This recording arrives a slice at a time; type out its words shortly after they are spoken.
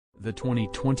The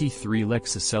 2023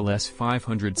 Lexus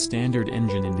LS500 standard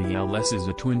engine in the LS is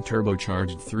a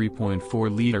twin-turbocharged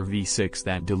 3.4-liter V6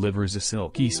 that delivers a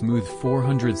silky smooth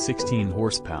 416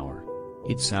 horsepower.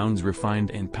 It sounds refined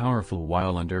and powerful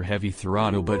while under heavy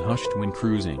throttle but hushed when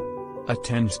cruising. A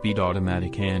 10-speed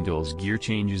automatic handles gear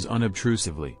changes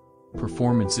unobtrusively.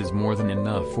 Performance is more than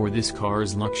enough for this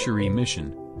car's luxury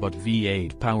mission, but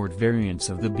V8-powered variants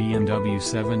of the BMW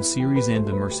 7 Series and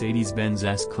the Mercedes-Benz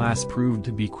S-Class proved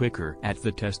to be quicker at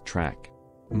the test track.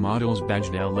 Models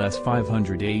badged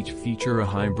LS500H feature a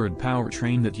hybrid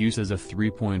powertrain that uses a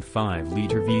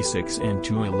 3.5-liter V6 and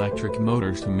two electric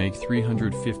motors to make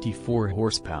 354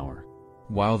 horsepower.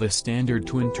 While the standard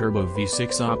twin-turbo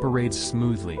V6 operates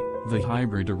smoothly, the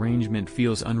hybrid arrangement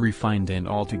feels unrefined and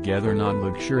altogether not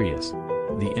luxurious.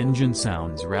 The engine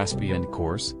sounds raspy and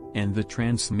coarse, and the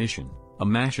transmission, a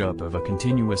mashup of a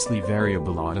continuously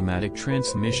variable automatic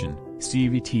transmission,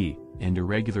 CVT, and a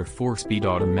regular 4-speed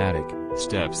automatic,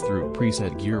 steps through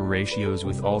preset gear ratios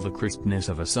with all the crispness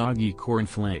of a soggy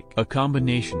cornflake. A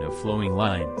combination of flowing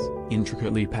lines,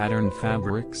 intricately patterned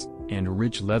fabrics, and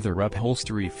rich leather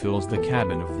upholstery fills the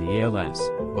cabin of the LS,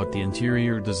 but the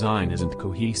interior design isn't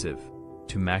cohesive.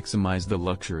 To maximize the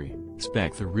luxury,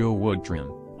 spec the real wood trim,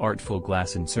 artful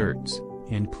glass inserts,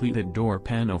 and pleated door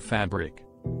panel fabric.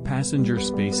 Passenger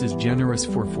space is generous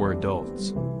for 4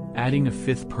 adults. Adding a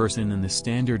 5th person in the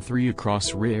standard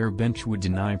 3-across rear bench would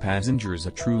deny passengers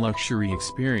a true luxury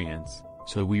experience,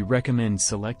 so we recommend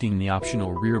selecting the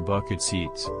optional rear bucket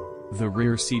seats. The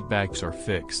rear seatbacks are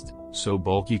fixed, so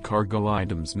bulky cargo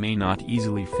items may not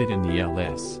easily fit in the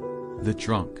LS. The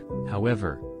trunk,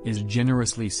 however, is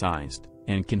generously sized,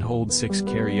 and can hold 6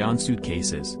 carry-on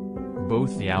suitcases.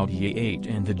 Both the Audi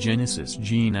A8 and the Genesis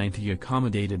G90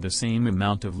 accommodated the same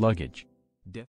amount of luggage.